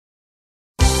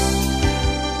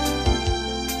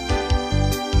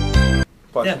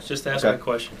question? Yeah, just ask me a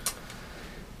question.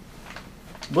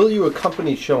 Will you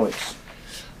accompany showings?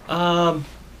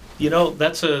 You know,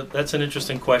 that's an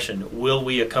interesting question. Will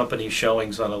we accompany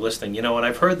showings on a listing? You know, and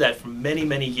I've heard that for many,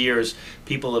 many years.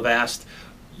 People have asked,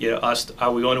 you know, us,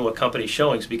 are we going to accompany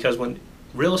showings? Because when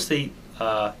real estate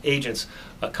agents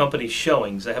accompany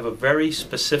showings, they have a very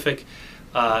specific,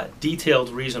 detailed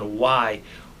reason why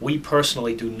we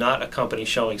personally do not accompany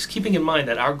showings. Keeping in mind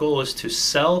that our goal is to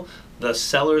sell the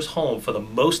seller's home for the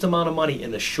most amount of money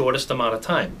in the shortest amount of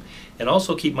time. And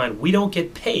also keep in mind, we don't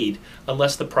get paid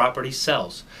unless the property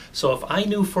sells. So if I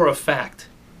knew for a fact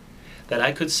that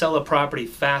I could sell a property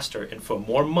faster and for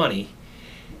more money,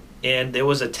 and there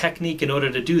was a technique in order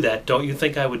to do that, don't you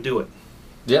think I would do it?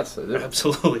 Yes, I do.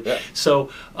 Absolutely. Yeah. So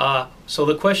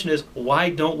the question is, why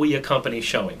don't we accompany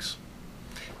showings?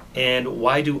 And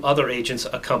why do other agents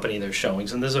accompany their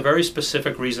showings? And there's a very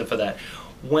specific reason for that.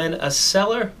 When a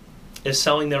seller is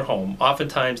selling their home,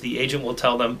 oftentimes the agent will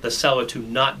tell them, the seller, to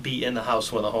not be in the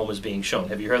house when the home is being shown.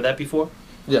 Have you heard that before?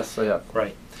 Yes, I have.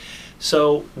 Right.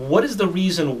 So what is the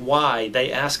reason why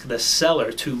they ask the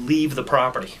seller to leave the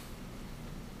property?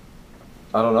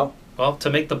 I don't know. Well, to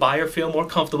make the buyer feel more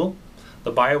comfortable.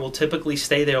 The buyer will typically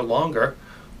stay there longer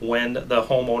when the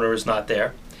homeowner is not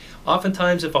there.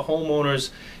 Oftentimes, if a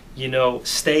homeowner's, you know,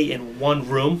 stay in one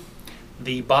room,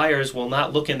 the buyers will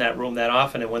not look in that room that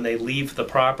often, and when they leave the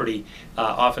property,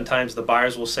 oftentimes the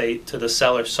buyers will say to the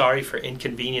seller, sorry for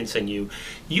inconveniencing you.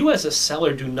 You as a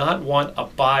seller do not want a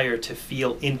buyer to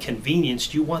feel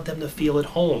inconvenienced. You want them to feel at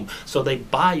home, so they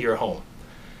buy your home.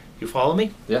 You follow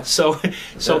me? Yeah. So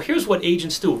here's what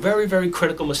agents do. Very, very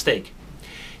critical mistake.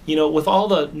 You know, with all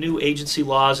the new agency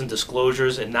laws and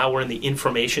disclosures, and now we're in the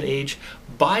information age,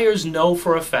 buyers know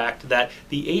for a fact that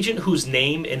the agent whose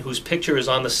name and whose picture is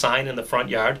on the sign in the front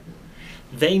yard,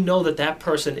 they know that that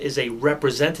person is a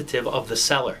representative of the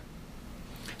seller.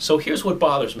 So here's what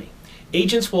bothers me.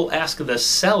 Agents will ask the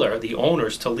seller, the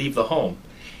owners, to leave the home.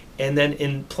 And then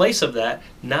in place of that,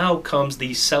 now comes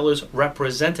the seller's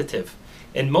representative.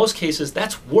 In most cases,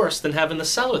 that's worse than having the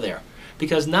seller there.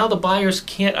 Because now the buyers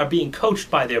are being coached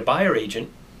by their buyer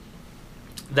agent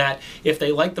that if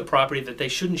they like the property, that they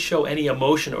shouldn't show any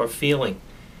emotion or feeling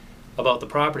about the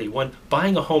property, when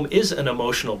buying a home is an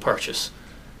emotional purchase.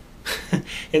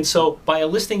 And so by a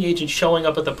listing agent showing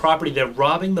up at the property, they're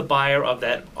robbing the buyer of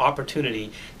that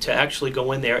opportunity to actually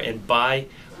go in there and buy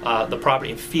the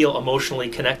property and feel emotionally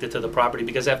connected to the property,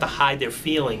 because they have to hide their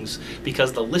feelings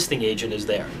because the listing agent is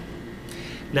there.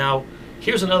 Now,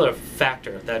 here's another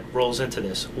factor that rolls into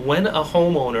this. When a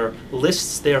homeowner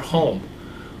lists their home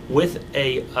with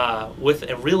a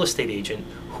real estate agent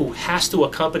who has to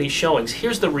accompany showings,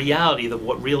 here's the reality of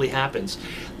what really happens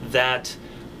that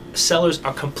sellers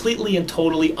are completely and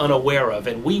totally unaware of.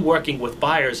 And we, working with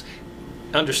buyers,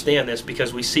 understand this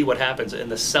because we see what happens,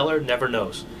 and the seller never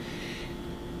knows.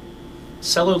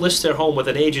 Seller lists their home with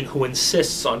an agent who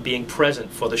insists on being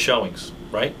present for the showings,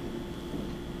 right?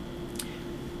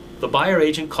 The buyer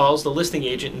agent calls the listing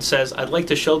agent and says, I'd like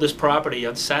to show this property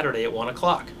on Saturday at 1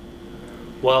 o'clock.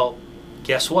 Well,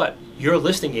 guess what? Your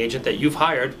listing agent that you've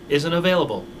hired isn't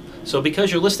available. So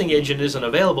because your listing agent isn't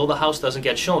available, the house doesn't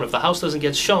get shown. If the house doesn't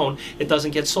get shown, it doesn't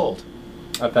get sold.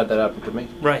 I've had that happen to me.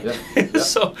 Right. Yeah. Yeah.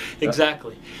 So,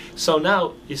 exactly. So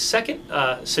now, the second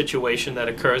situation that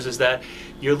occurs is that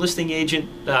your listing agent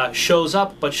shows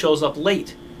up, but shows up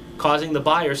late, causing the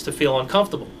buyers to feel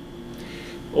uncomfortable.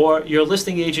 Or your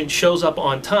listing agent shows up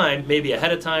on time, maybe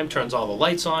ahead of time, turns all the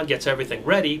lights on, gets everything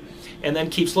ready, and then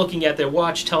keeps looking at their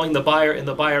watch, telling the buyer and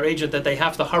the buyer agent that they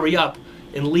have to hurry up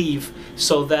and leave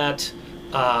so that,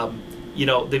 you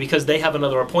know, because they have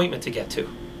another appointment to get to.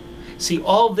 See,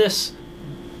 all this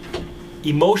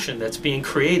emotion that's being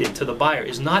created to the buyer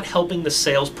is not helping the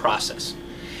sales process.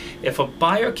 If a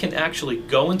buyer can actually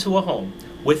go into a home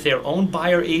with their own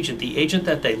buyer agent, the agent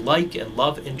that they like and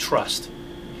love and trust,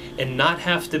 and not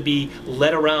have to be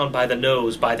led around by the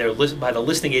nose by the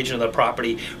listing agent of the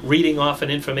property, reading off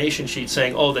an information sheet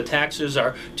saying, oh, the taxes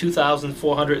are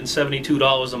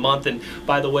 $2,472 a month, and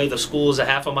by the way, the school is a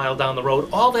half a mile down the road.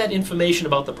 All that information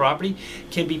about the property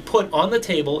can be put on the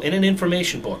table in an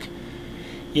information book.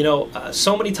 You know,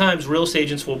 so many times real estate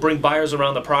agents will bring buyers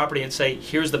around the property and say,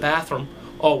 here's the bathroom.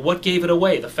 Oh, what gave it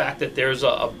away? The fact that there's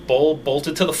a bowl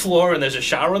bolted to the floor and there's a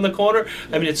shower in the corner?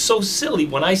 I mean, it's so silly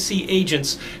when I see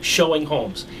agents showing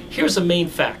homes. Here's the main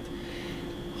fact.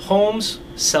 Homes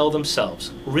sell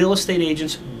themselves. Real estate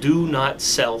agents do not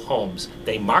sell homes.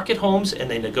 They market homes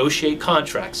and they negotiate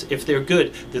contracts. If they're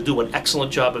good, they'll do an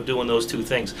excellent job of doing those two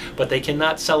things. But they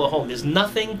cannot sell a home. There's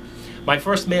nothing, my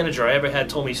first manager I ever had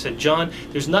told me, he said, John,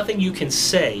 there's nothing you can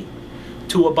say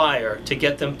to a buyer to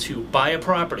get them to buy a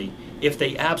property if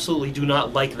they absolutely do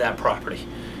not like that property.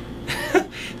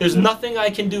 There's nothing I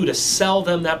can do to sell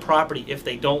them that property if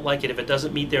they don't like it, if it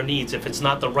doesn't meet their needs, if it's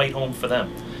not the right home for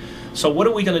them. So what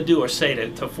are we going to do or say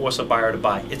to force a buyer to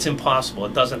buy? It's impossible.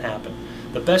 It doesn't happen.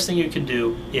 The best thing you can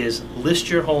do is list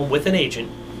your home with an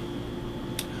agent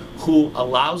who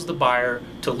allows the buyer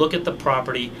to look at the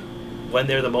property when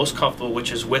they're the most comfortable,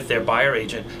 which is with their buyer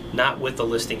agent, not with the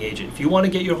listing agent. If you want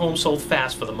to get your home sold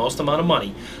fast for the most amount of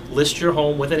money, list your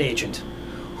home with an agent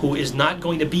who is not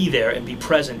going to be there and be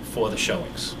present for the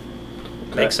showings.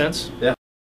 Okay. Make sense? Yeah.